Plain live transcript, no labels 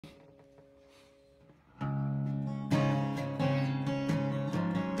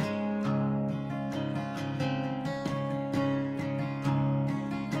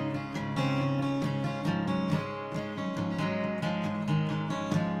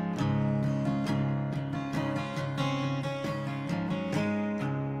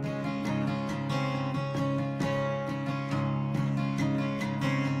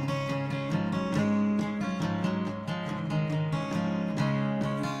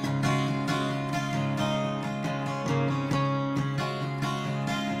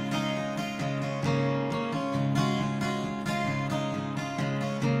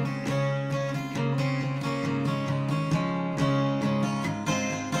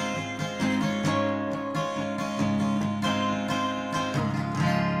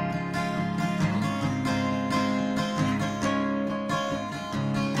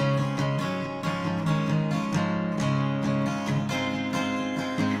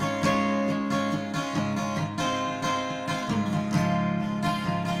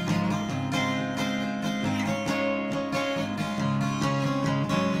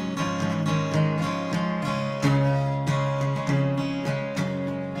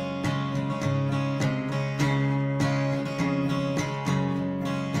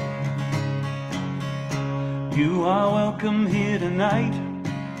You are welcome here tonight.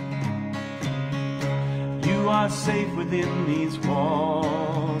 You are safe within these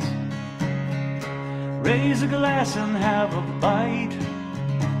walls. Raise a glass and have a bite.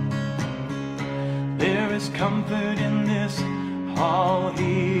 There is comfort in this hall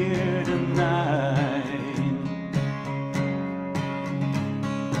here tonight.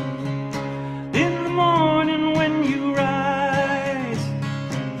 In the morning when you rise,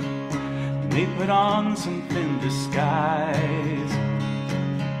 you may put on some thin disguise,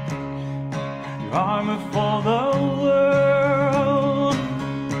 your armor for the world.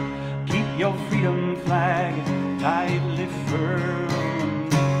 Keep your freedom flag tightly firm.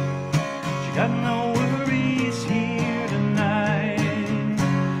 You got no worries here tonight.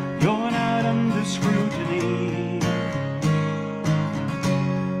 You're not under scrutiny.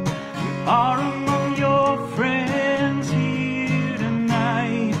 You are among your friends here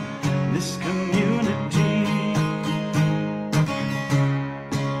tonight, this community.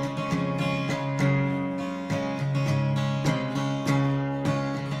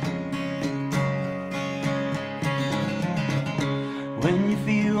 When you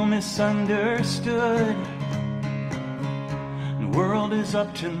feel misunderstood, the world is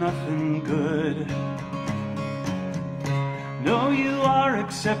up to nothing good, know you are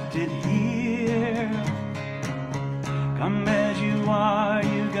accepted here. Come as you are,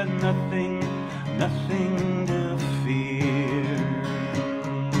 you got nothing to fear.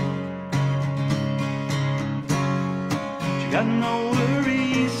 You got no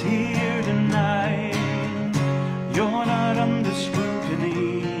worries here tonight. You're not under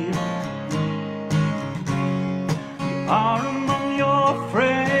scrutiny. You are among your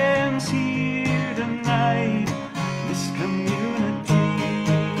friends here tonight, this community.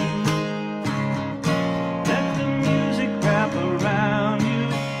 Let the music wrap around you.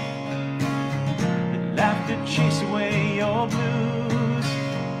 Let laughter chase away your blues.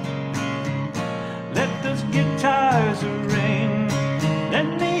 Let those guitars ring. Let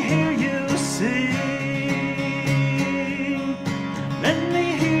me hear you sing. Let me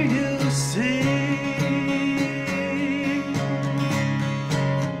hear you sing.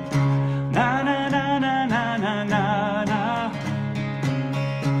 Na na na na na na na na.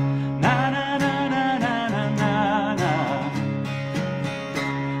 Na na na na na na na na.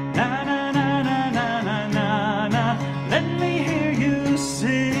 Na na na na na na na na. Let me hear you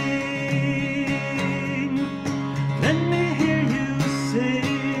sing. Let me hear you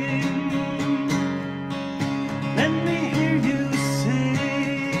sing. Let me hear you sing.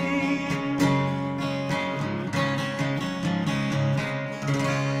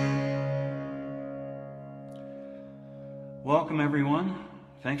 Welcome everyone.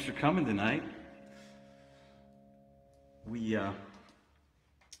 Thanks for coming tonight. We have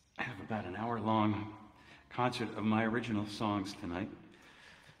about an hour-long concert of my original songs tonight.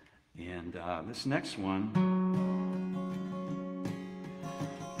 And this next one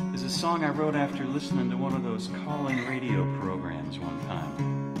is a song I wrote after listening to one of those call-in radio programs one time.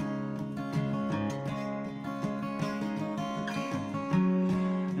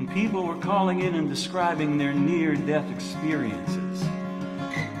 And people were calling in and describing their near-death experiences.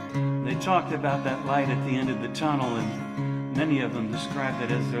 They talked about that light at the end of the tunnel, and many of them described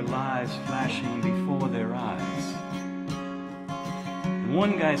it as their lives flashing before their eyes. And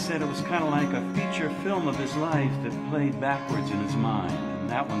one guy said it was kind of like a feature film of his life that played backwards in his mind, and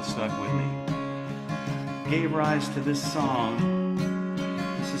that one stuck with me. Gave rise to this song.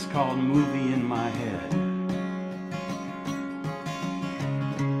 This is called Movie in My Head.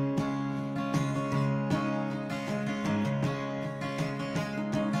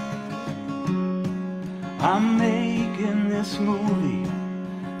 I'm making this movie,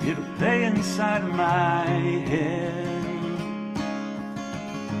 it'll play inside my head.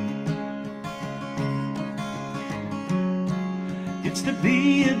 It's to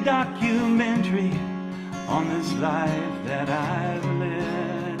be a documentary on this life that I've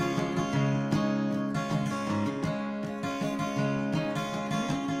led.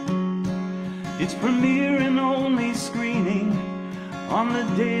 It's premiering only screening on the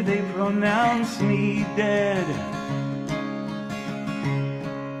day they pronounce me dead.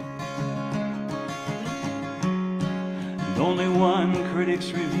 And only one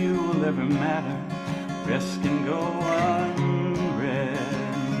critic's review will ever matter. Rest can go unread.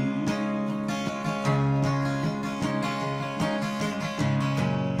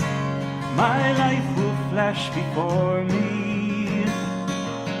 My life will flash before me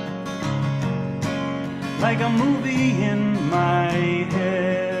like a movie in my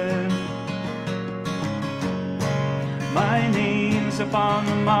head. My name's upon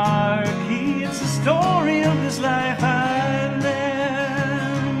the marquee. It's the story of the this life I've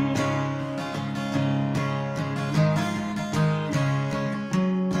led.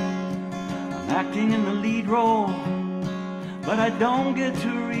 I'm acting in the lead role, but I don't get to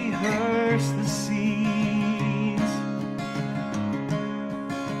rehearse the scenes.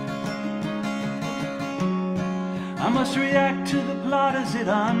 I must react to the plot as it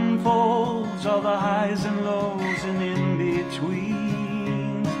unfolds, all the highs and lows and in-betweens.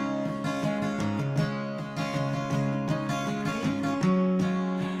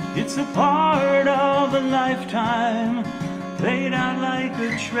 It's a part of a lifetime, laid out like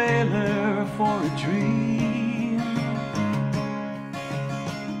a trailer for a dream.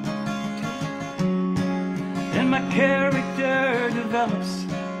 And my character develops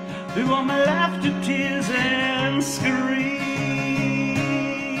through all my laughter, tears, and screams.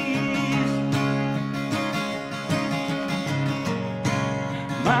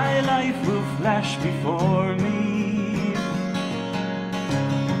 My life will flash before me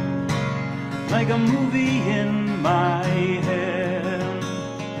like a movie in my head.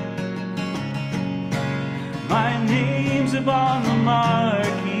 My name's upon the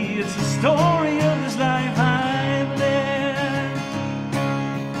marquee. It's the story of this life I've led.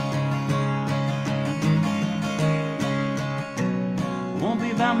 Won't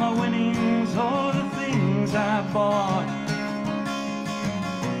be about my winnings or the things I bought,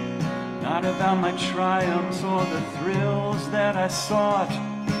 not about my triumphs or the thrills that I sought.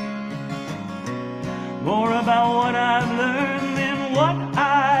 More about what I've learned than what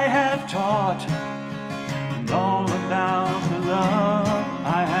I have taught, and all about the love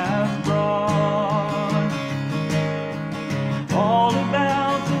I have brought. All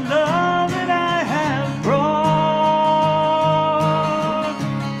about the love that I have brought.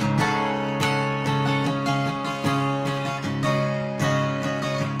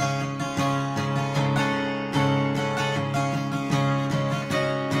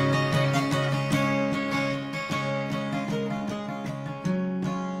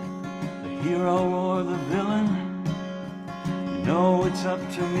 Hero or the villain, you know it's up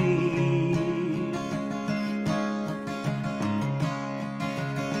to me.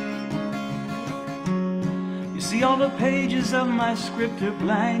 You see, all the pages of my script are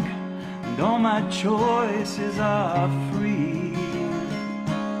blank, and all my choices are free.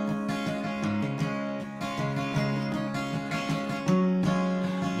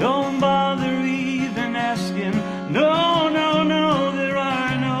 Don't bother even asking, no, no, no, there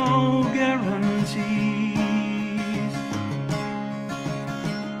are no guarantees.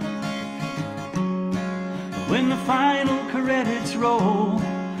 When the final credits roll,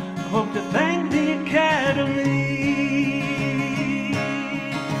 I hope to thank the Academy.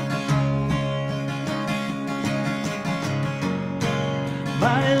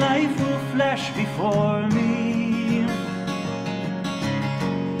 My life will flash before me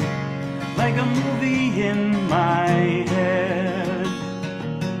like a movie in my head.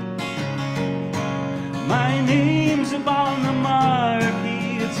 My name's upon the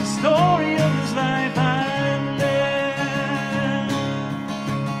marquee. It's a story of this life I've led.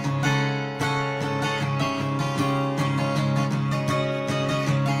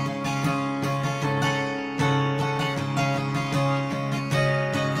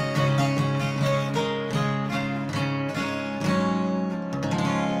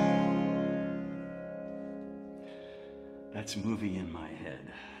 That's a movie in my head.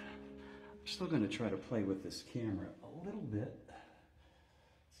 I'm still going to try to play with this camera a little bit.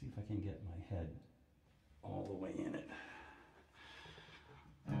 See if I can get my head all the way in it.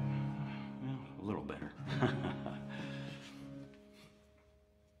 Well, a little better.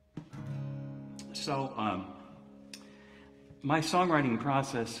 So, my songwriting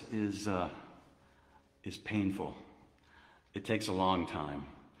process is painful. It takes a long time.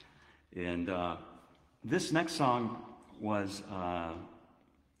 And this next song was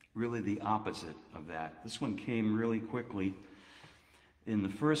really the opposite of that. This one came really quickly. In the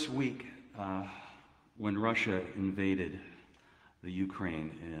first week, when Russia invaded the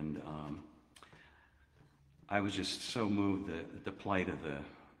Ukraine, and I was just so moved at the plight of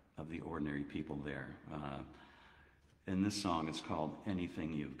the ordinary people there. And this song is called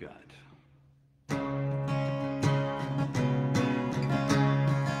Anything You've Got.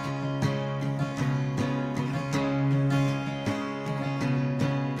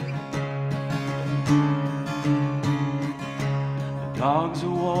 Dogs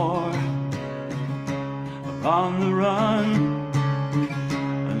of war are on the run,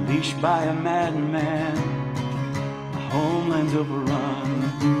 unleashed by a madman, a homeland's overrun.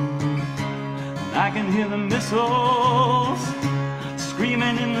 And I can hear the missiles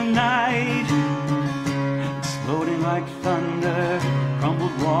screaming in the night. It's exploding like thunder,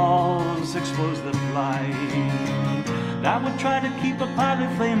 crumbled walls expose the flight. I would try to keep a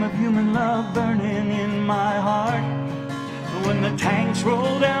pilot flame of human love burning in my heart. But when the tanks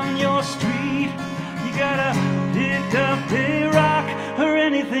roll down your street, you gotta pick up a rock or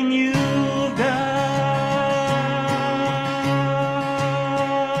anything you've got.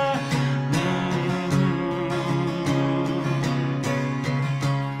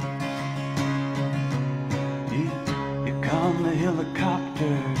 Here come the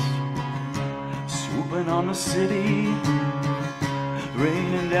helicopters swooping on the city,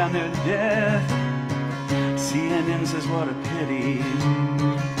 raining down their death. CNN says what a pity.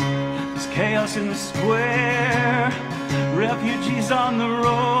 There's chaos in the square, refugees on the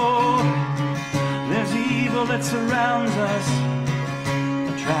road. There's evil that surrounds us,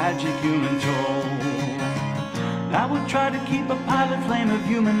 a tragic human toll. I would try to keep a pilot flame of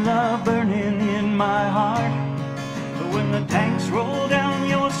human love burning in my heart. But when the tanks roll down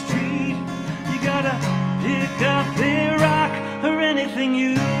your street, you gotta pick up a rock or anything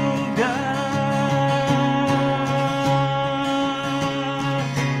you've got.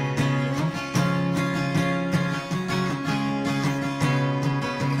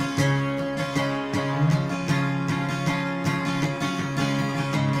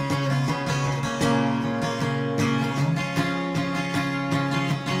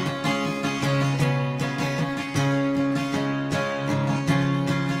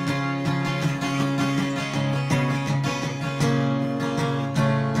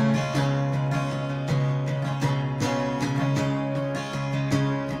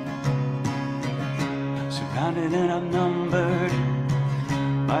 Surrounded and outnumbered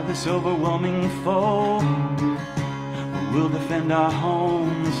by this overwhelming foe, we'll defend our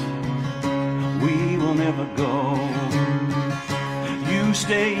homes, we will never go. You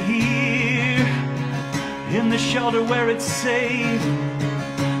stay here in the shelter where it's safe.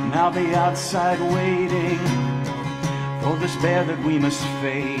 Now the outside waiting for this bear that we must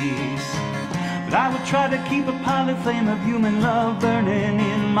face. But I would try to keep a pilot flame of human love burning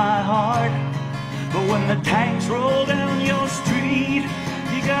in my heart. But when the tanks roll down your street,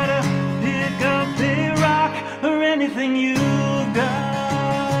 you gotta pick up a rock or anything you've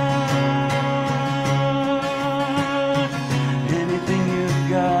got. Anything you've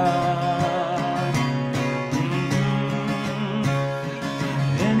got.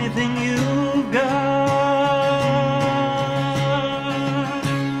 Anything you've got.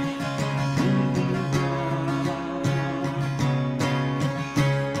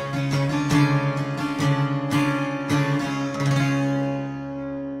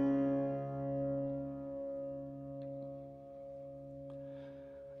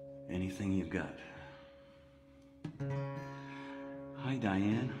 Anything you've got. Hi,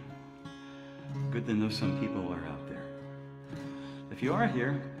 Diane. Good to know some people are out there. If you are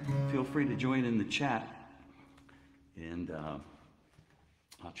here, feel free to join in the chat, and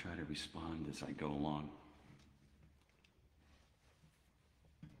I'll try to respond as I go along.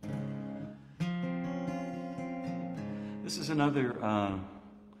 This is another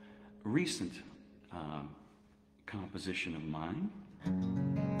recent composition of mine.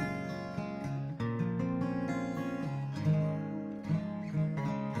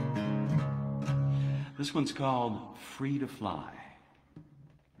 This one's called Free to Fly.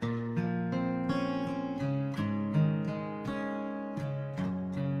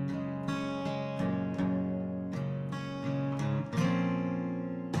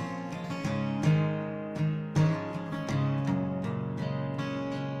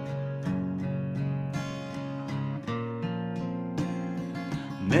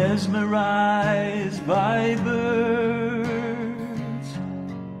 Mesmerized by birds,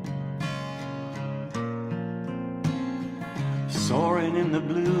 soaring in the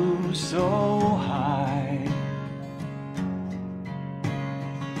blue so high.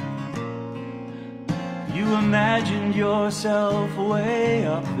 You imagined yourself way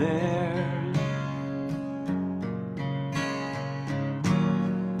up there,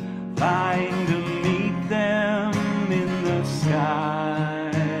 flying to meet them in the sky.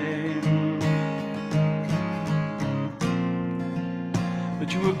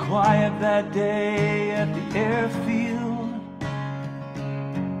 But you were quiet that day at the airfield,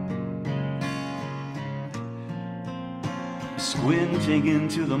 squinting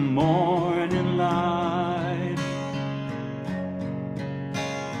into the morning light.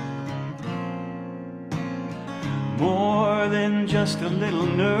 More than just a little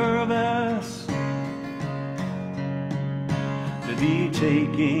nervous to be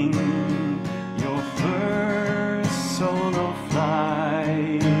taking your first solo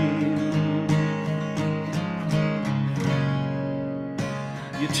flight.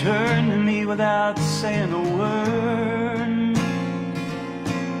 turned to me without saying a word.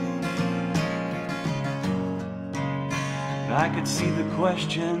 I could see the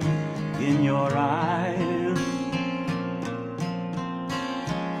question in your eyes,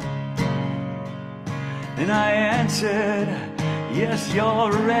 and I answered, yes,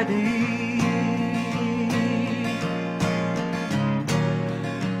 you're ready.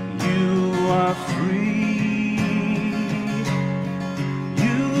 You are free.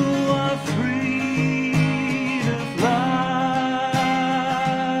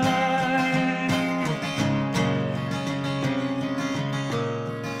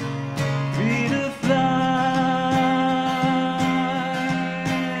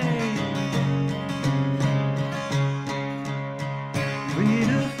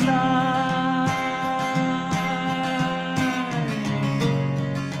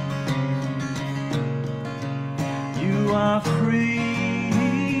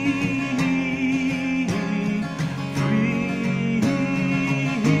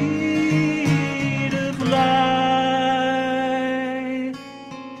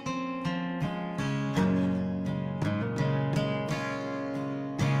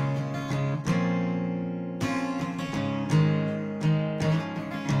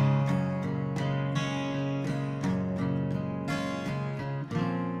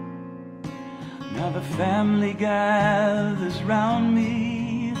 Now the family gathers round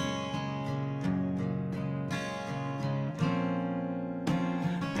me,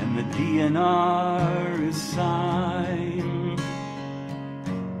 and the DNR is signed,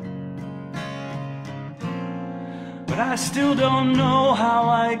 but I still don't know how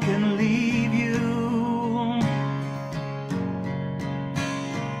I can leave you.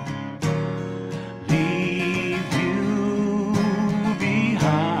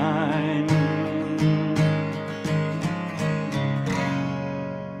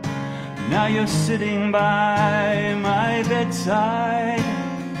 Now you're sitting by my bedside,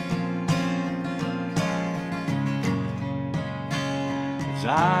 as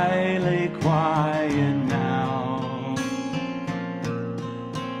I lay quiet now.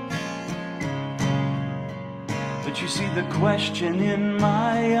 But you see the question in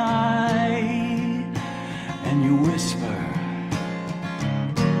my eye, and you whisper,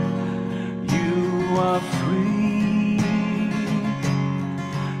 you are free.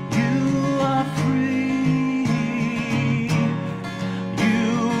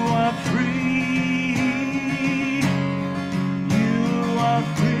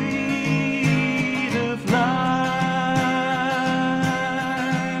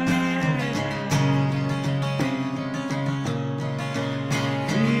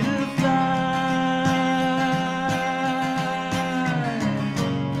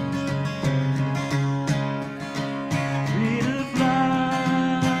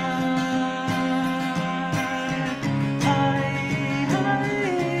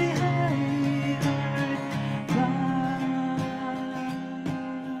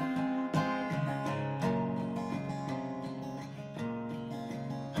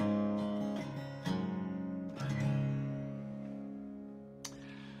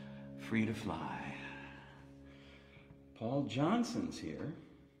 Free to fly. Paul Johnson's here.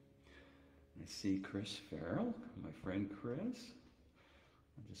 I see Chris Farrell, my friend Chris.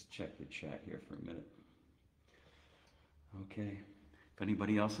 I'll just check the chat here for a minute. Okay. If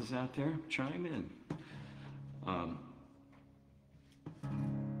anybody else is out there, chime in.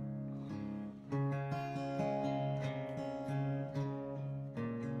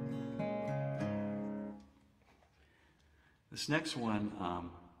 This next one,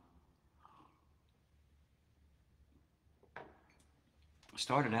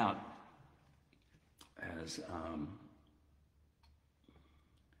 started out as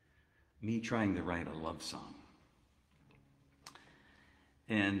me trying to write a love song.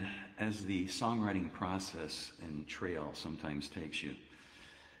 And as the songwriting process and trail sometimes takes you,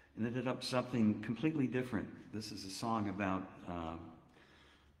 it ended up something completely different. This is a song about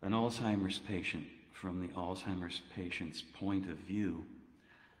an Alzheimer's patient, from the Alzheimer's patient's point of view.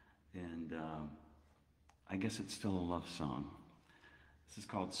 And I guess it's still a love song. This is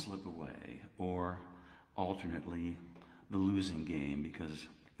called Slip Away, or alternately, The Losing Game, because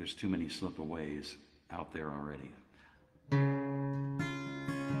there's too many slip-aways out there already.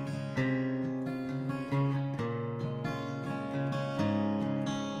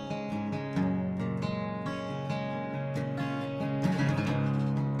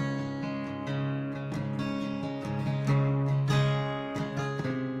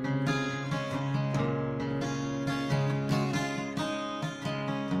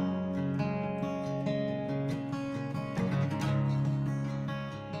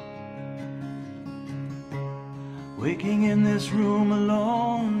 Waking in this room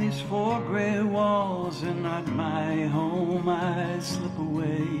alone, these four gray walls are not my home. I slip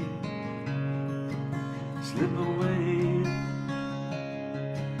away, slip away.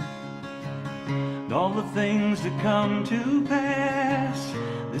 And all the things that come to pass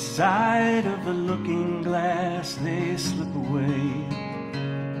this side of the looking glass, they slip away,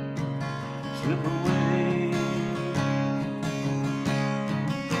 slip away.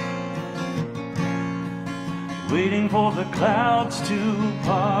 Waiting for the clouds to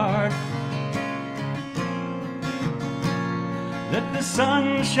part, let the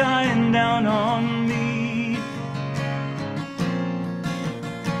sun shine down on me,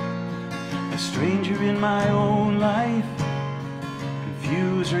 a stranger in my own life,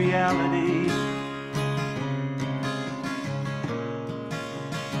 confuse reality.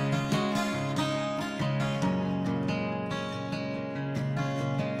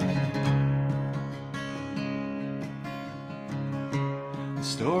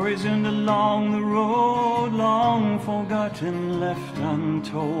 Stories end along the road, long forgotten, left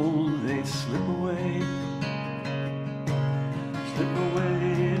untold. They slip away, slip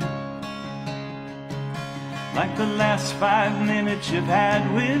away. Like the last 5 minutes you've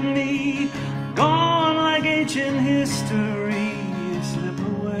had with me, gone like ancient history. Slip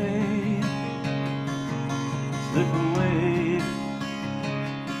away, slip away.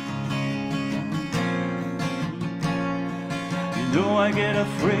 Though I get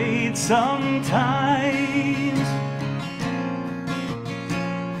afraid sometimes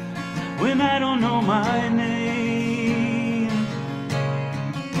when I don't know my name.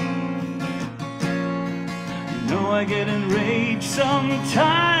 You know I get enraged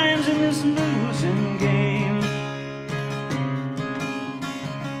sometimes in this losing game.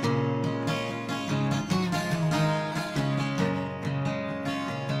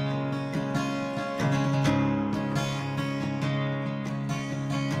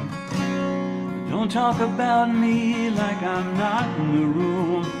 Don't talk about me like I'm not in the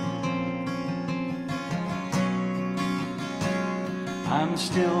room. I'm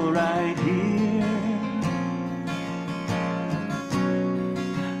still right here.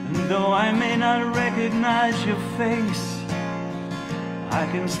 And though I may not recognize your face, I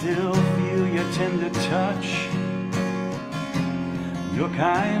can still feel your tender touch. Your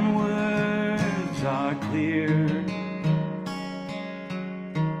kind words are clear.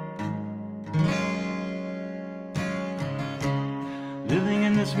 Living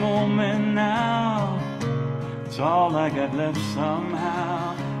in this moment now, it's all I got left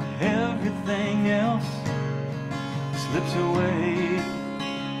somehow. Everything else slips away.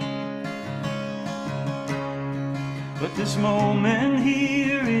 But this moment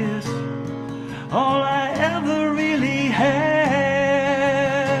here is all I ever really had.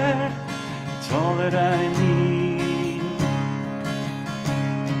 It's all that I need.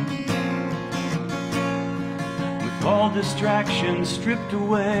 All distractions stripped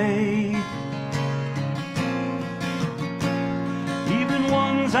away, even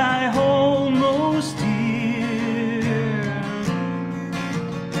ones I hold most dear.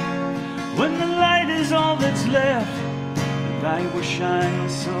 When the light is all that's left, the light will shine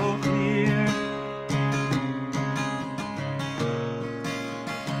so clear.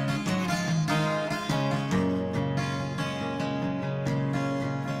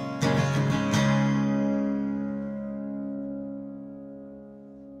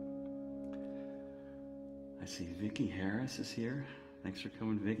 I see Vicki Harris is here. Thanks for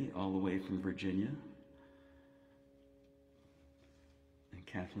coming, Vicki, all the way from Virginia. And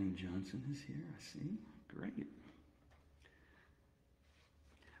Kathleen Johnson is here, I see. Great.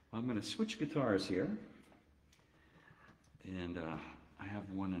 Well, I'm going to switch guitars here. And I have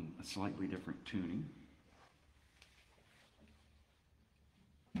one in a slightly different tuning.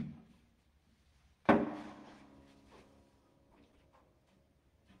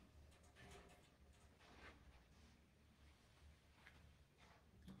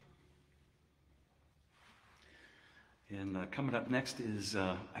 And coming up next is,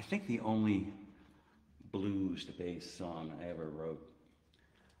 I think, the only blues-based song I ever wrote.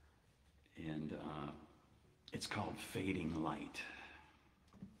 And it's called Fading Light.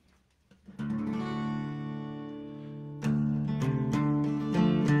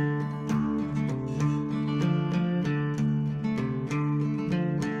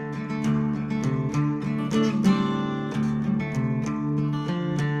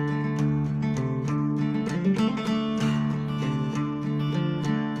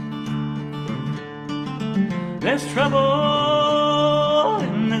 There's trouble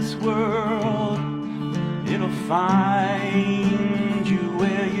in this world, it'll find you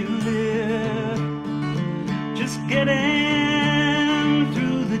where you live. Just Getting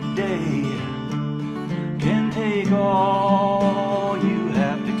through the day can take all you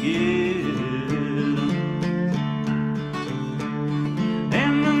have to give,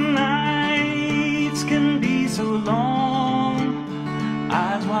 and the nights can be so long,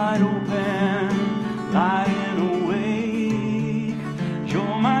 eyes wide open, lying awake.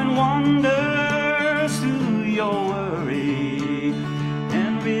 Your mind wanders through your worry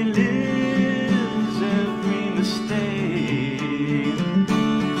and relives every mistake.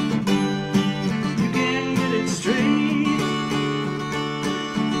 You can't get it straight,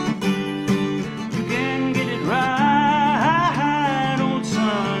 you can't get it right, old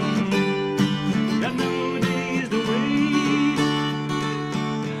son. Got no days to wait.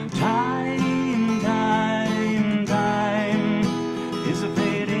 Time, time, time is a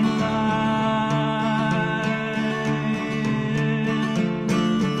fading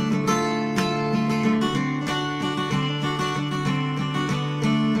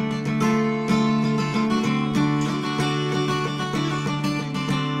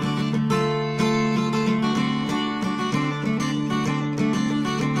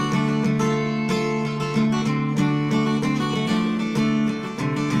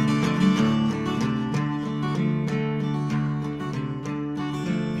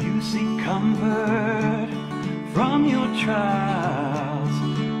comfort from your trials,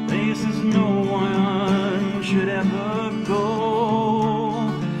 places no one should ever go.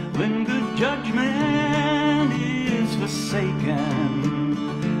 When good judgment is forsaken,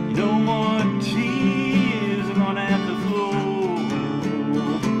 no more tears are gonna have to flow.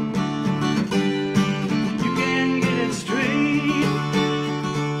 You can't get it straight,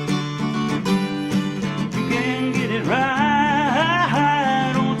 you can't get it right.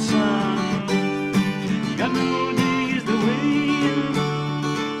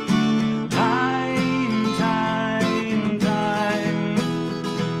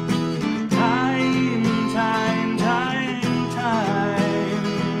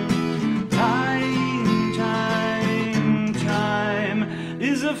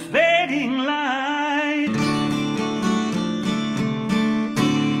 Is a fading light.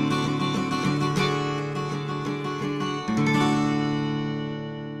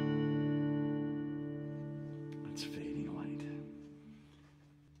 That's fading light.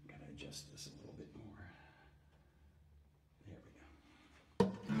 Gotta adjust this a little bit more. There we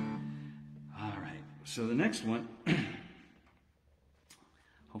go. All right, so the next one,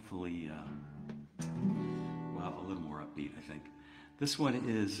 hopefully, well, a little more upbeat, I think. This one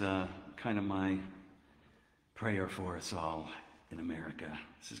is kind of my prayer for us all in America.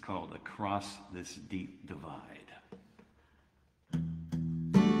 This is called Across This Deep Divide.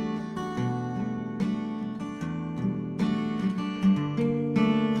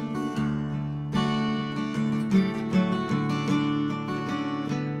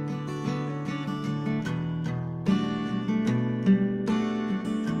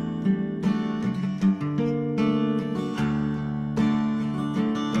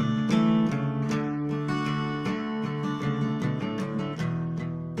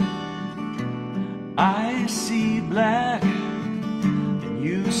 I see black and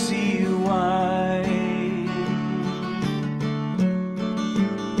you see white.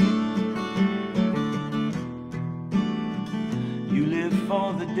 You live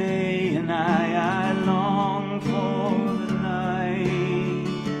for the day and I long for the night.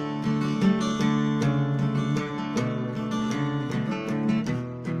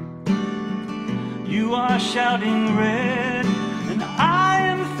 You are shouting red and I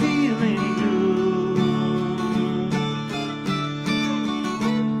am feeling blue.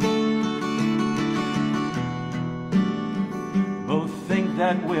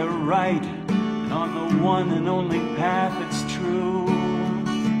 That we're right and on the one and only path that's true.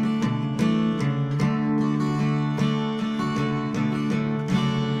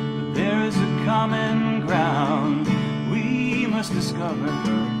 But there is a common ground we must discover.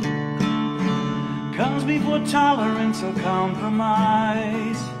 Comes before tolerance or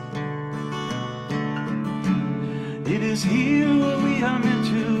compromise. It is here where we are meant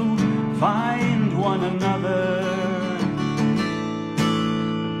to find one another.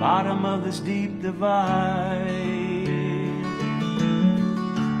 Bottom of this deep divide.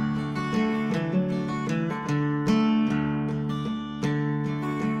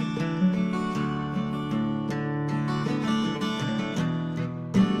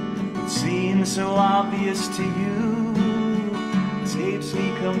 It seems so obvious to you, escapes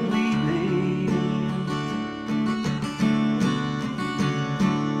me completely.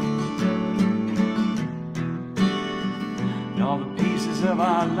 And all the pieces of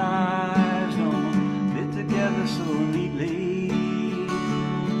our lives don't fit together so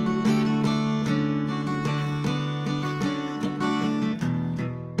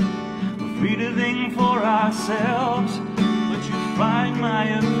read a thing for ourselves, but you find my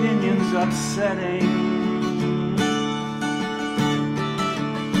opinions upsetting.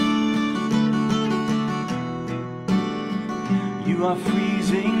 You are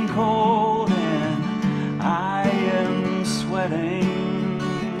freezing cold and I am sweating.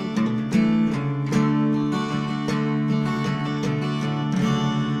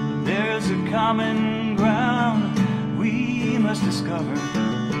 There's a common ground we must discover.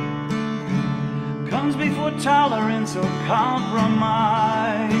 Comes before tolerance or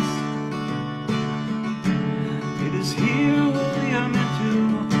compromise. It is here we are meant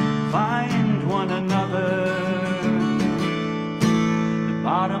to find one another.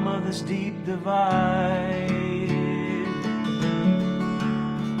 Bottom of this deep divide.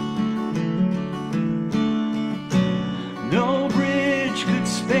 No bridge could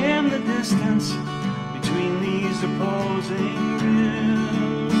span the distance between these opposing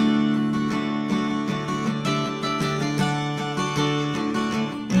rims.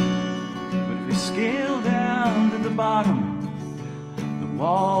 But if we scale down to the bottom, the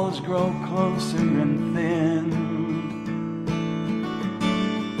walls grow closer and thin.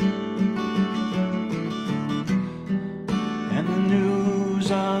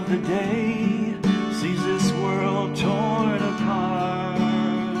 Of the day sees this world torn apart.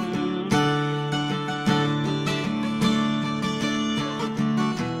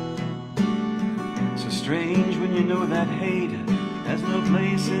 So strange when you know that hate has no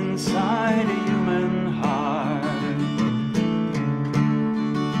place inside a human heart.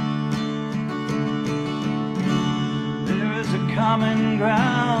 There is a common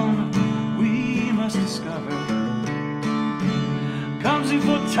ground we must discover. Comes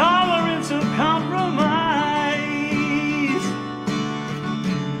before tolerance or compromise.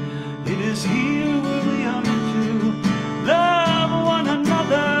 It is here where we are meant to love one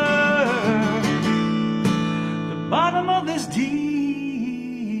another. The bottom of this deep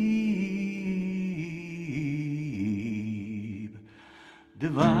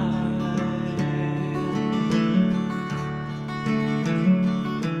divide.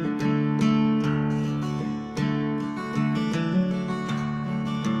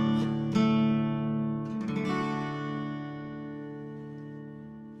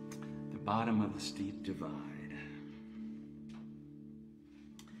 Bottom of the steep divide.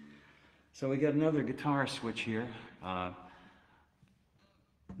 So we got another guitar switch here.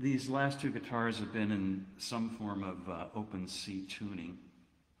 These last two guitars have been in some form of open C tuning.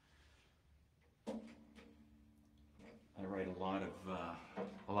 I write a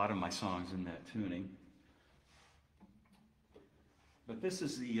lot of my songs in that tuning. But this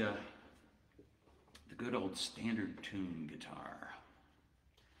is the good old standard tune guitar.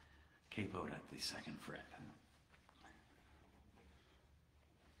 Capoed at the 2nd fret.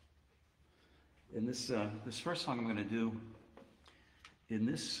 And this first song I'm going to do in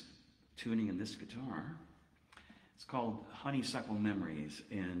this tuning in this guitar, it's called Honeysuckle Memories,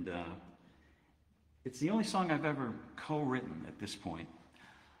 and it's the only song I've ever co-written at this point.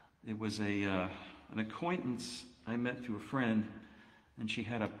 It was an acquaintance I met through a friend, and she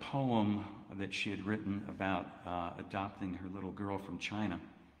had a poem that she had written about adopting her little girl from China.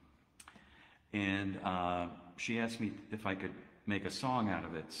 And she asked me if I could make a song out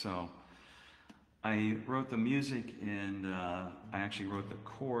of it. So I wrote the music, and I actually wrote the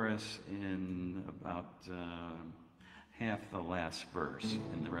chorus in about half the last verse,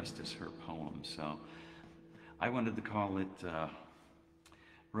 and the rest is her poem. So I wanted to call it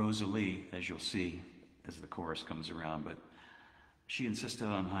Rosalie, as you'll see as the chorus comes around, but she insisted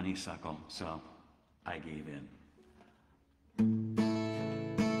on honeysuckle, so I gave in.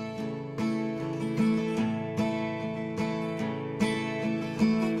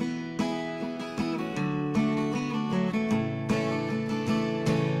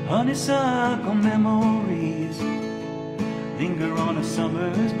 Honeysuckle memories linger on a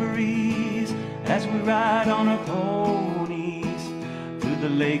summer's breeze as we ride on our ponies through the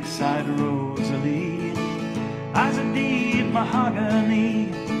lakeside Rosalie. Eyes of deep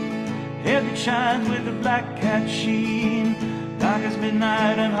mahogany, hair that shines with a black cat sheen, dark as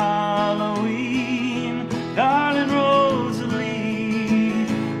midnight and Halloween. Darling Rosalie,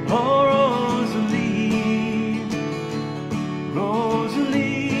 oh Rosalie, Rosalie,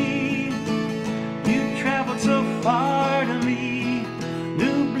 you traveled so far to me,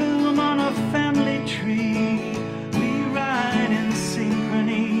 new bloom on a family tree. We ride in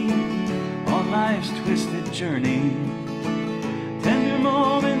synchrony on life's twisted journey. Tender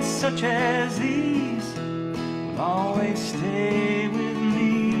moments such as these will always stay with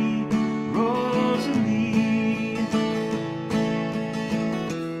me, Rosalie.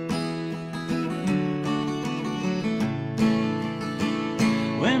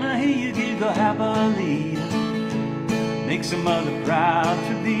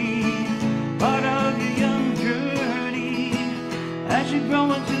 be part of your young journey as you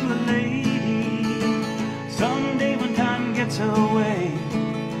grow into a lady. Someday when time gets away,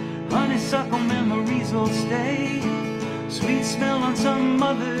 honeysuckle memories will stay. Sweet smell on some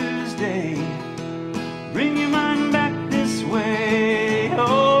Mother's Day, bring your mind back this way.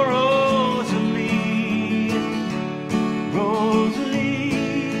 Oh, Rosalie,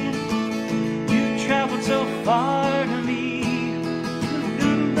 Rosalie, you traveled so far to me. Look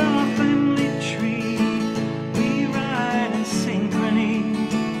under our family tree, we ride in synchrony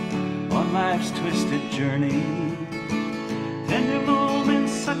on life's twisted journey. Tender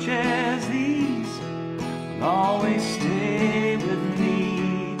moments such as these will always stay with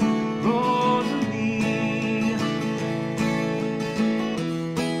me, Rosalie.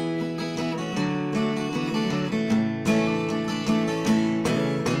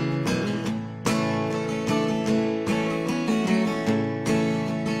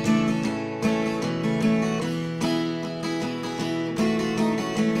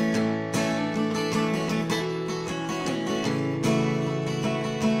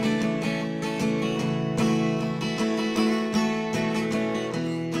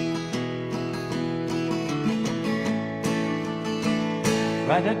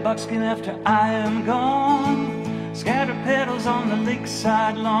 Ride that buckskin after I am gone, scatter petals on the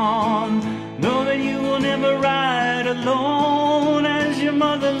lakeside lawn. Know that you will never ride alone, as your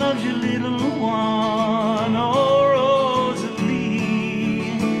mother loves your little one. Oh,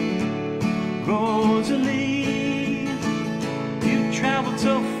 Rosalie, Rosalie, you traveled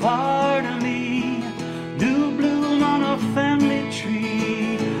so far to me. New bloom on a family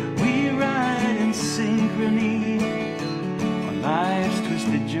tree, we ride in synchrony on life's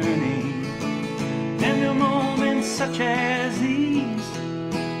twisted journey. Tender moments such as these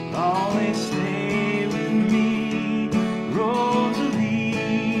will always stay with me,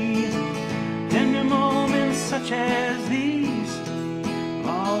 Rosalie. Tender moments such as these will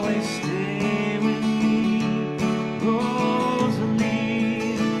always stay with me,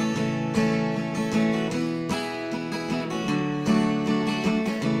 Rosalie.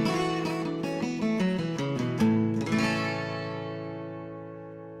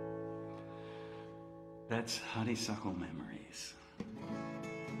 That's Honeysuckle Memories.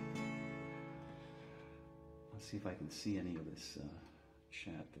 Let's see if I can see any of this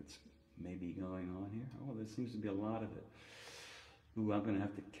chat that's maybe going on here. Oh, there seems to be a lot of it. Ooh, I'm going to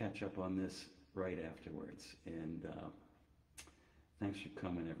have to catch up on this right afterwards. And thanks for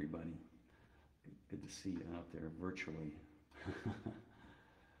coming, everybody. Good to see you out there virtually.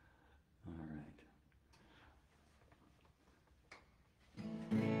 All right.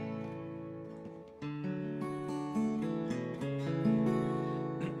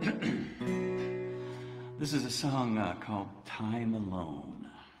 This is a song called Time Alone.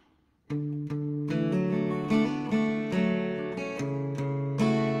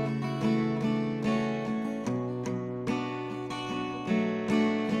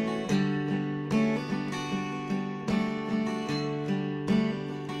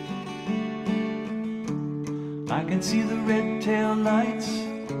 I can see the red tail lights,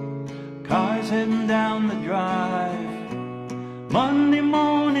 cars heading down the drive. Monday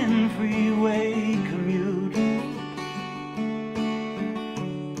morning freeway commute.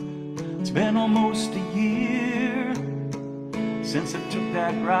 It's been almost a year since I took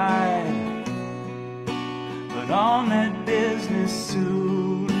that ride, but on that business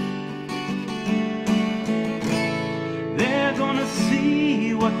suit. They're gonna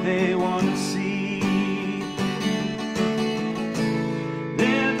see what they want to see.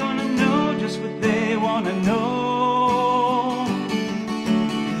 They're gonna know just what they want to know.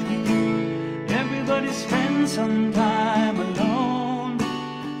 Spend some time alone.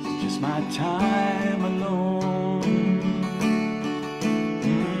 It's just my time alone.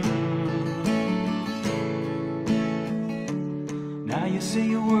 Now you say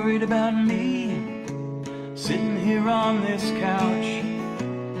you're worried about me, sitting here on this couch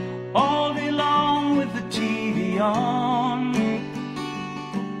all day long with the TV on,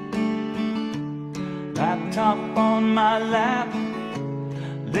 laptop on my lap,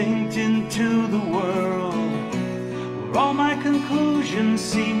 linked into the world where all my conclusions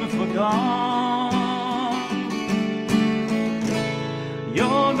seem forgone.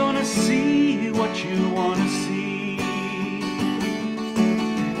 You're gonna see what you wanna see.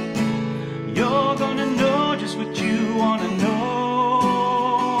 You're gonna know just what you wanna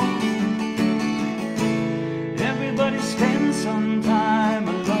know. Everybody spends some time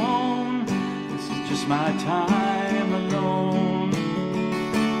alone. This is just my time alone.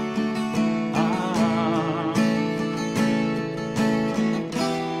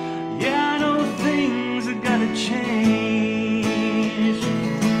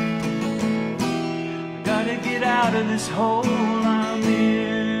 this hole I'm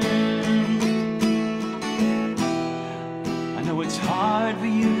in. I know it's hard for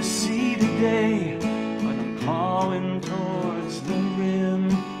you to see today, but I'm clawing towards the rim.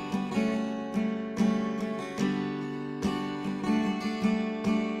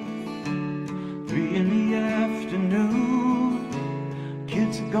 In the afternoon,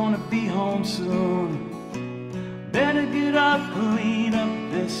 kids are gonna be home soon. Better get up, clean up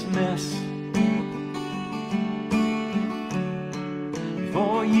this mess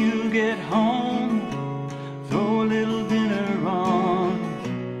before you get home. Throw a little dinner on.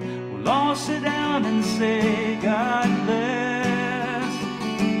 We'll all sit down and say God bless.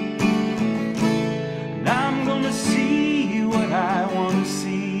 And I'm gonna see what I want to see.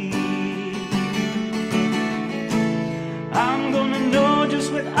 I'm gonna know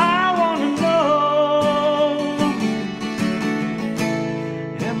just what I wanna know.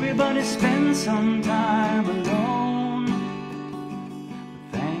 Everybody spends some time alone,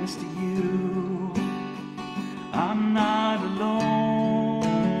 but thanks to you, I'm not alone.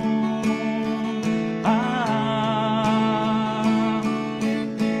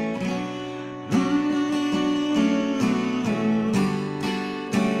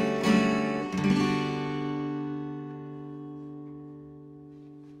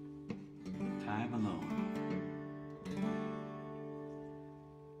 Time alone.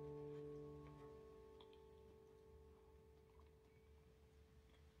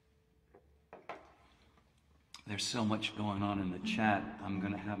 There's so much going on in the chat. I'm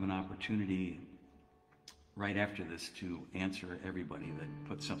going to have an opportunity right after this to answer everybody that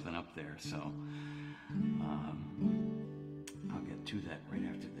put something up there. So I'll get to that right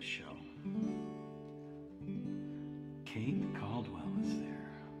after the show. Kate Caldwell is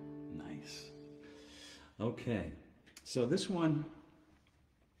there. Nice. Okay, so this one,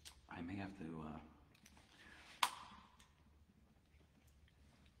 I may have to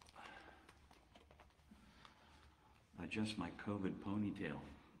adjust my COVID ponytail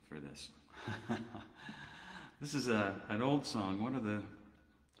for this. This is an old song, one of the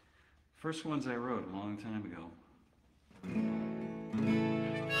first ones I wrote a long time ago.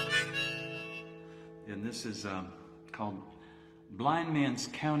 And this is called Blind Man's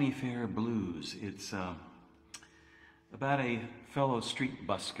County Fair Blues. It's about a fellow street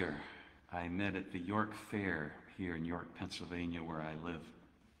busker I met at the York Fair here in York, Pennsylvania, where I live.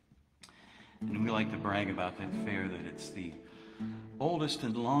 And we like to brag about that fair, that it's the oldest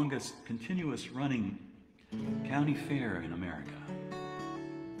and longest continuous running county fair in America.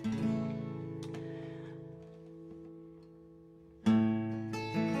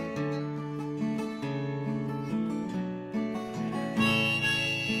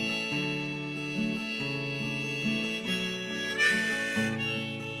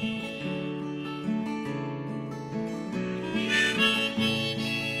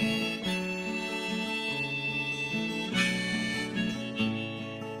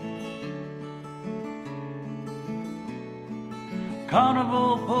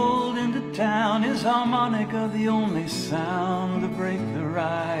 Carnival pulled into town, his harmonica the only sound to break the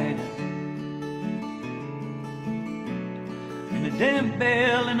ride. And a damn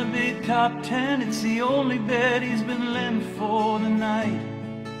bell in a big top 10, it's the only bed he's been lent for the night.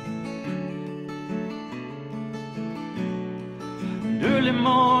 And early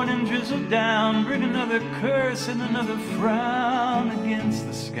morning drizzled down, bring another curse and another frown against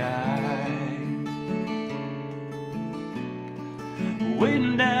the sky.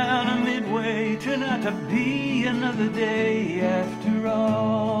 Waiting down a midway turned out to be another day after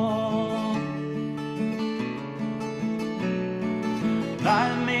all.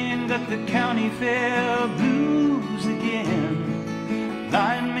 Blind men got the county fair blues again.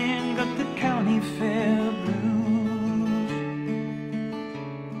 Blind men got the county fair blues.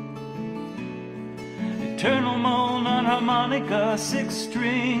 Eternal moan on harmonica, 6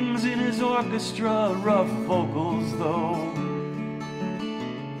 strings in his orchestra, rough vocals though.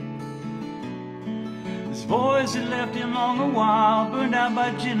 Boys had left him long a while, burned out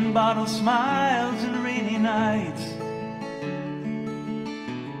by gin bottle smiles and rainy nights.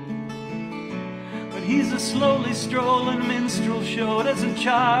 But he's a slowly strolling minstrel show, doesn't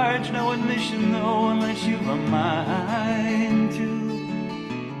charge no admission though, unless you've a mind to.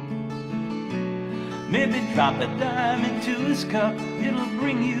 Maybe drop a dime into his cup, it'll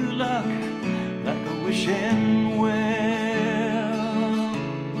bring you luck like a wishing well.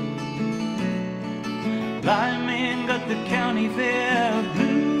 Blind man got the county fair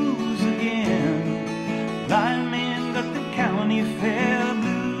blues again. Blind man got the county fair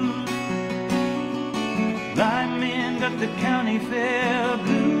blues. Blind man got the county fair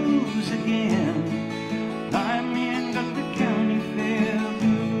blues again. Blind man got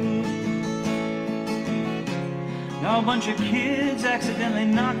a bunch of kids accidentally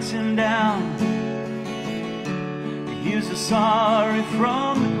knocks him down. He hears a sorry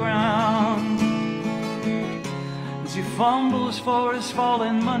from the ground. As he fumbles for his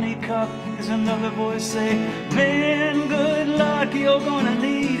fallen money cup, there's another voice say, man, good luck, you're gonna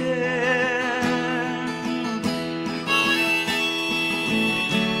need it.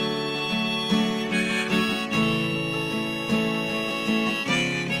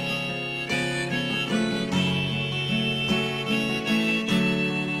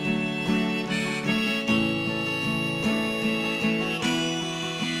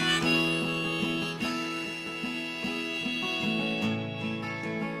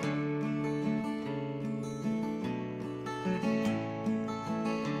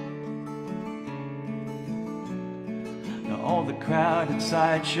 All the crowded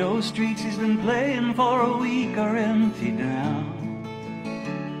sideshow streets he's been playing for a week are empty now.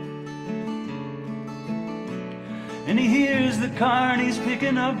 And he hears the carnies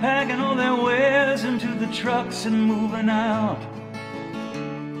picking up, packing all their wares into the trucks and moving out.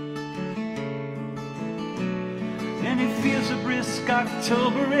 And he feels a brisk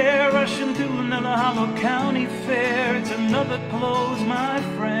October air rushing through another hollow county fair. It's another close, my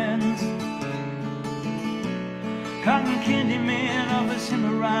friends. Cotton candy man offers him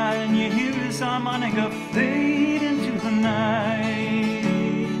a ride, and you hear his harmonica fade into the night.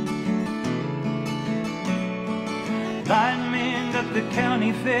 Blind man got the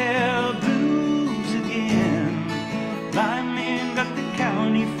county fair blues again. Blind man got the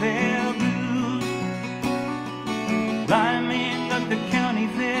county fair blues. Blind man got the county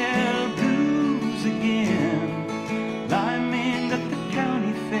fair blues again. Blind man got the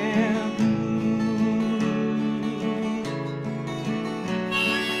county fair blues.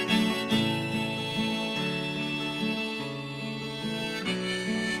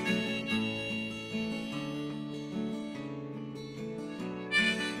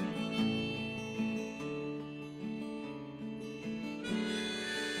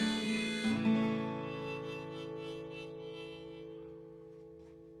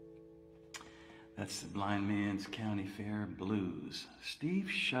 That's the Blind Man's County Fair Blues. Steve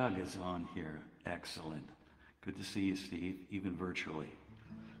Shug is on here. Excellent. Good to see you, Steve, even virtually.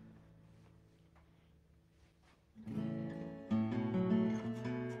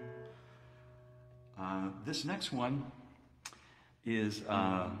 This next one is,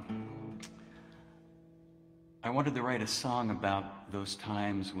 I wanted to write a song about those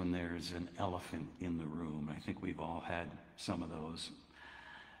times when there's an elephant in the room. I think we've all had some of those.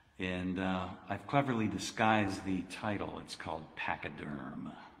 And I've cleverly disguised the title. It's called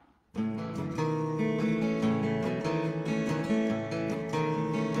Pachyderm.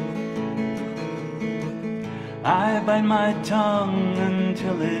 I bite my tongue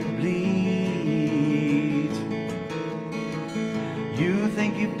until it bleeds. You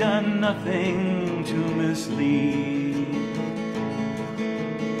think you've done nothing to mislead.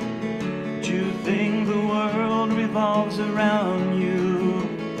 But you think the world revolves around you.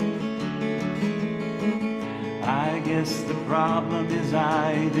 I guess the problem is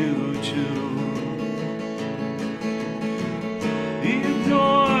I do too.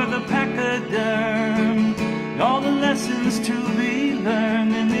 Ignore the pachyderm, all the lessons to be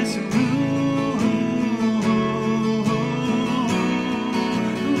learned in this room.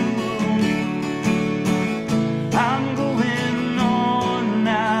 I'm going on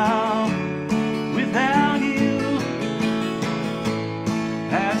now without you,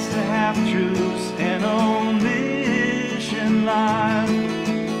 past the half-truths and omission lies.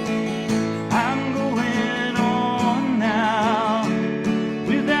 I'm going on now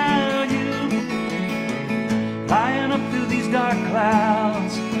without you, flying up through these dark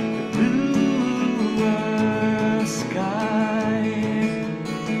clouds, the bluer skies.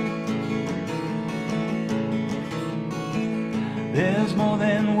 There's more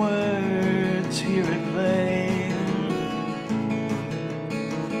than words here at play.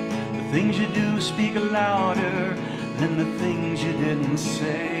 The things you do speak louder than the things you didn't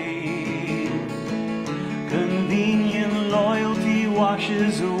say. Convenient loyalty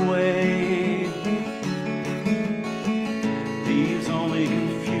washes away, leaves only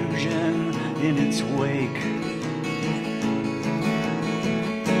confusion in its wake.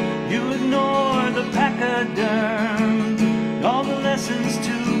 You ignore the pachyderm, all the lessons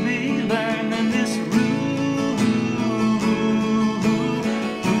to be learned in this room.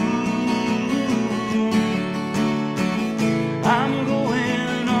 I'm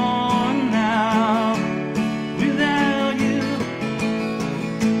going on now without you,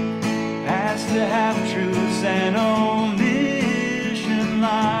 past the half-truths and omission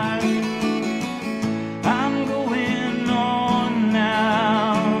lies. I'm going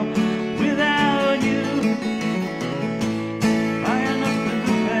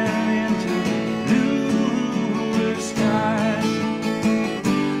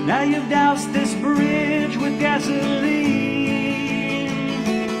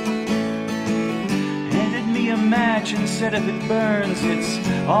match and said if it burns, it's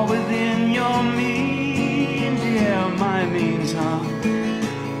all within your means. Yeah, my means, huh?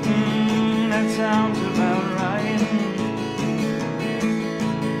 That sounds about right.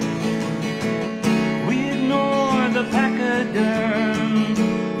 We ignore the pachyderm,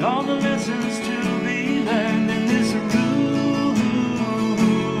 all the lessons to be learned in this room.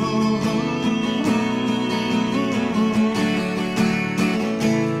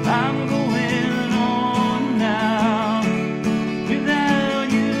 I'm going on now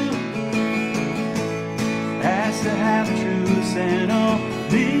without you, past the half-truths and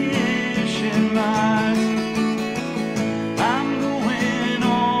omission marks. I'm going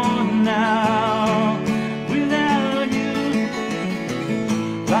on now without you,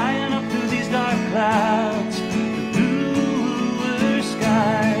 flying up through these dark clouds, the bluer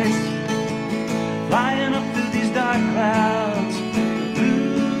skies, flying up through these dark clouds, the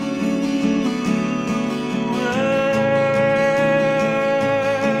bluer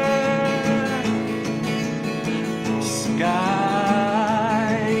skies.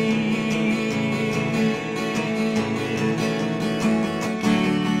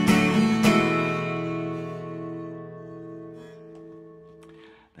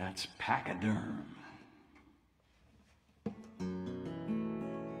 That's pachyderm.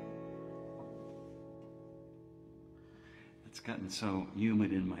 It's gotten so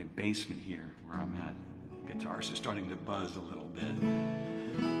humid in my basement here where I'm at. Guitars are starting to buzz a little bit.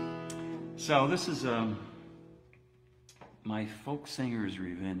 So this is my folk singer's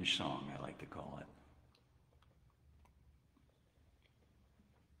revenge song, I like to call it.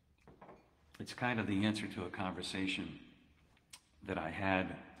 It's kind of the answer to a conversation that I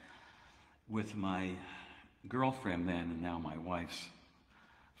had with my girlfriend then, and now my wife's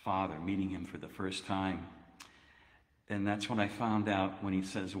father, meeting him for the first time. And that's when I found out, when he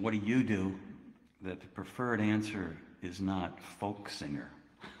says, "What do you do?" that the preferred answer is not folk singer.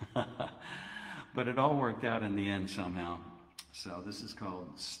 But it all worked out in the end somehow. So this is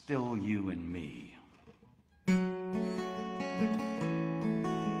called Still You and Me.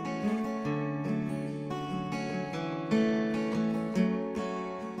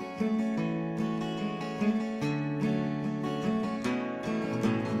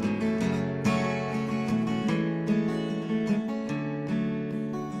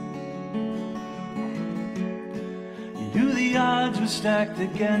 You knew the odds were stacked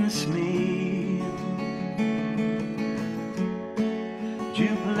against me.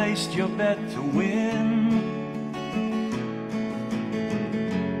 You placed your bet to win.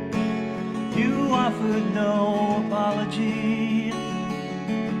 You offered no apology.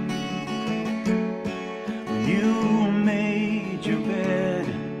 You made your bed.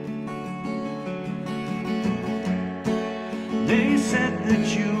 They said that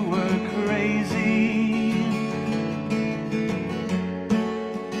you were crazy,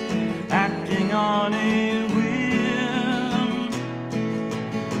 acting on a whim.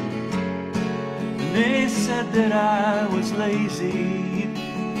 They said that I was lazy,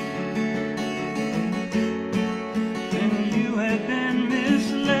 and you had been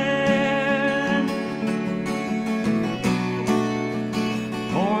misled.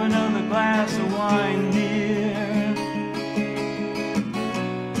 Pour another glass of wine, dear.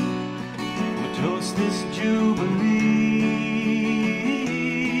 We'll toast this jubilee.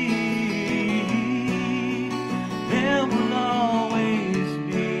 There will always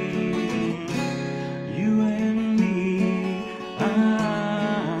be you and me.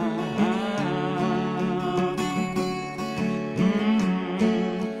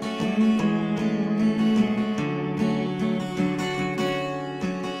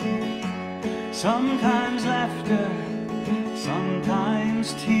 Sometimes laughter,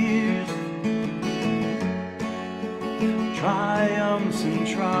 sometimes tears, triumphs and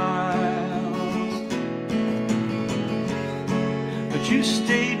trials. But you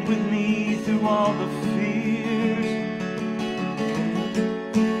stayed with me through all the fears,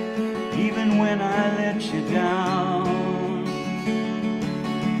 even when I let you down.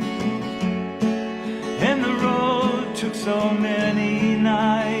 And the road took so many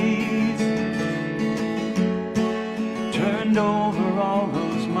nights, turned over all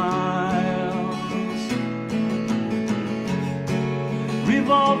those miles,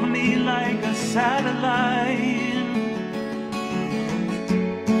 revolved me like a satellite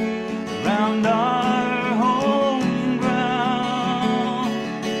around our home ground.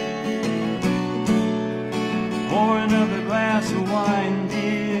 Pour another glass of wine,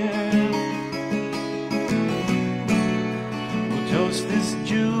 dear. We'll toast this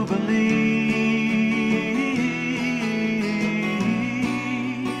jubilee.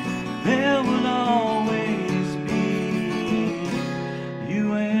 There will always be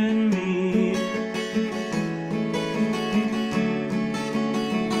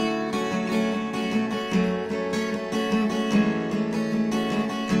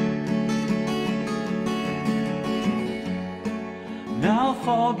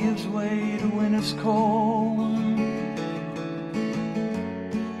all gives way to winter's cold.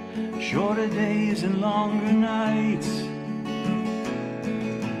 Shorter days and longer nights.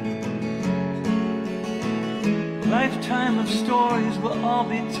 Lifetime of stories will all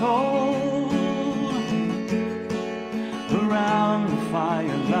be told around the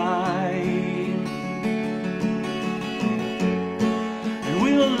firelight, and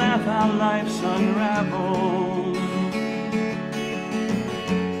we'll laugh our lives unraveled.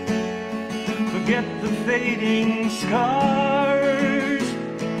 Forget the fading scars.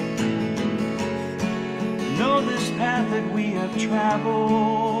 Know this path that we have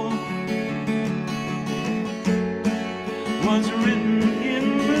traveled was written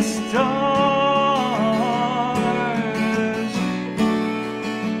in the stars.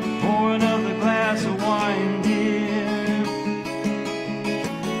 Pour another glass of wine, dear.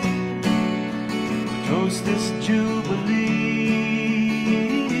 Toast this jubilee.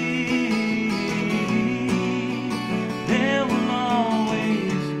 There will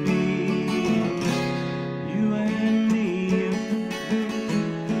always be you and me.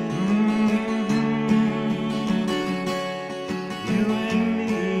 You and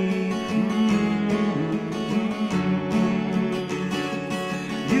me.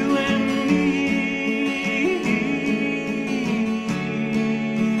 You and me.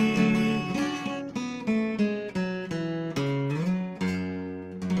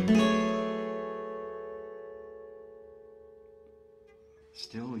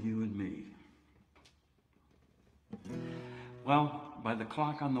 Still you and me. Well, by the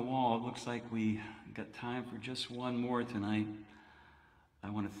clock on the wall, it looks like we got time for just one more tonight. I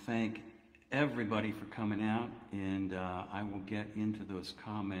want to thank everybody for coming out, and I will get into those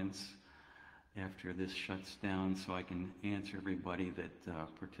comments after this shuts down so I can answer everybody that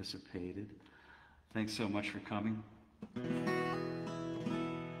participated. Thanks so much for coming.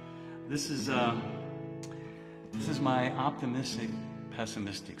 This is my optimistic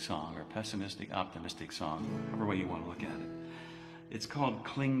pessimistic song, or pessimistic optimistic song, however way you want to look at it. It's called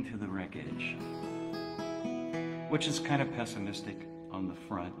Cling to the Wreckage, which is kind of pessimistic on the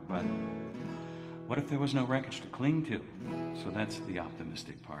front, but what if there was no wreckage to cling to? So that's the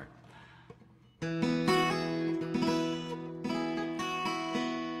optimistic part.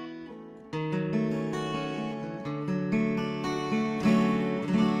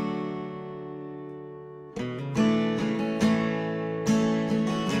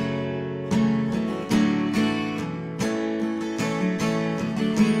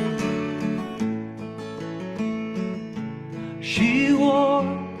 She wore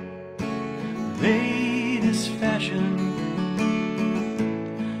latest fashion.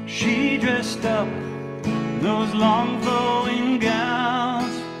 She dressed up those long flowing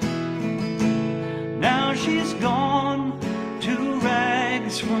gowns. Now she's gone to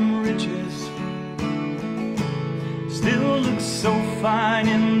rags from riches. Still looks so fine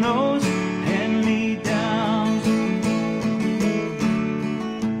in those hand-me-downs.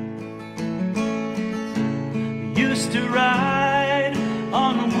 Used to ride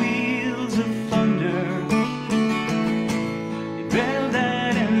on wheels of thunder. He bailed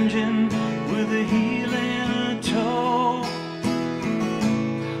that engine with a heel and a toe.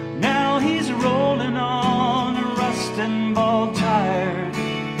 Now he's rolling on rust and bald tires.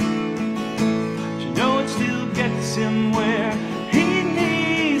 But you know it still gets him where he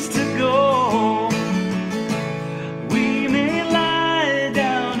needs to go. We may lie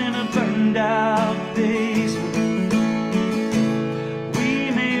down in a burned out basement.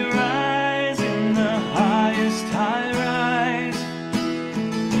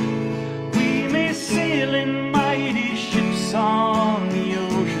 On the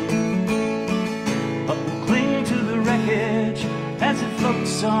ocean, but we'll cling to the wreckage as it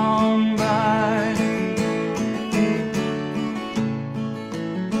floats on by.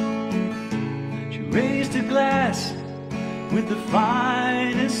 She raised a glass with the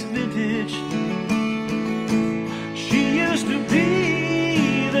finest vintage. She used to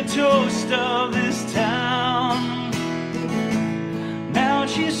be the toast of this town. Now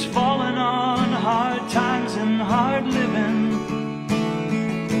she's fallen on hard times and hard living.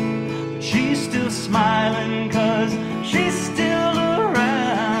 But she's still smiling 'cause she's still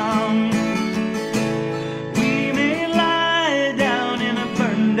around. We may lie down in a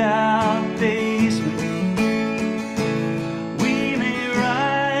burned out basement. We may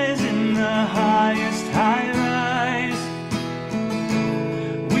rise in the highest high-rise.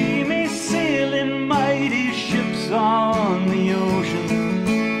 We may sail in mighty ships on the ocean.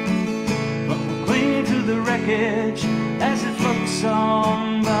 The wreckage as it floats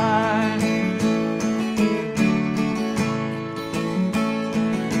on by.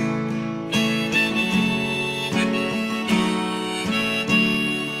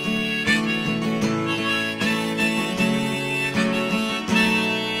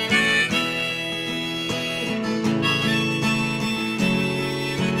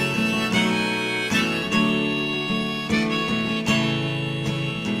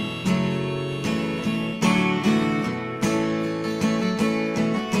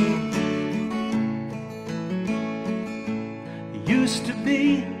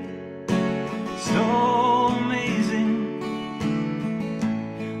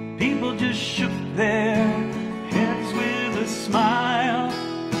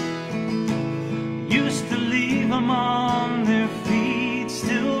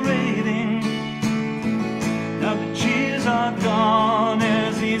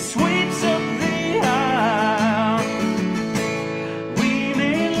 sweeps up the aisle. We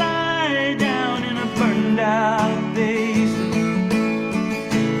may lie down in a burned out basement.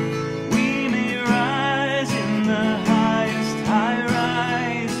 We may rise in the highest high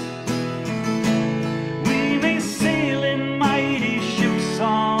rise. We may sail in mighty ships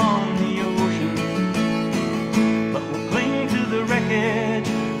on the ocean, but we'll cling to the wreckage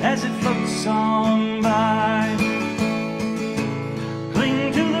as it floats on by.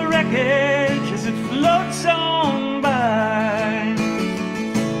 Cling to the wreckage as it floats on by.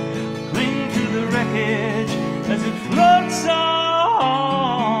 Cling to the wreckage as it floats on.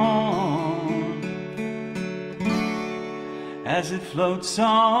 As it floats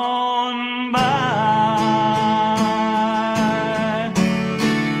on by.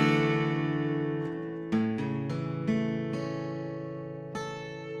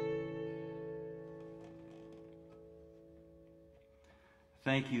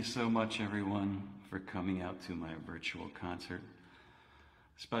 Thank you so much, everyone, for coming out to my virtual concert.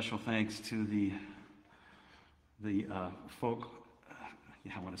 Special thanks to the folk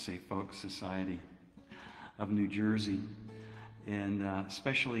Society of New Jersey, and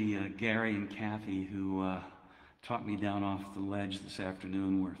especially Gary and Kathy, who talked me down off the ledge this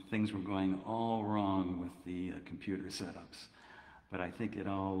afternoon where things were going all wrong with the computer setups. But I think it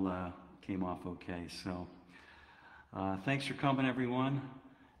all came off okay. So thanks for coming, everyone,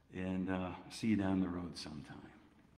 and see you down the road sometime.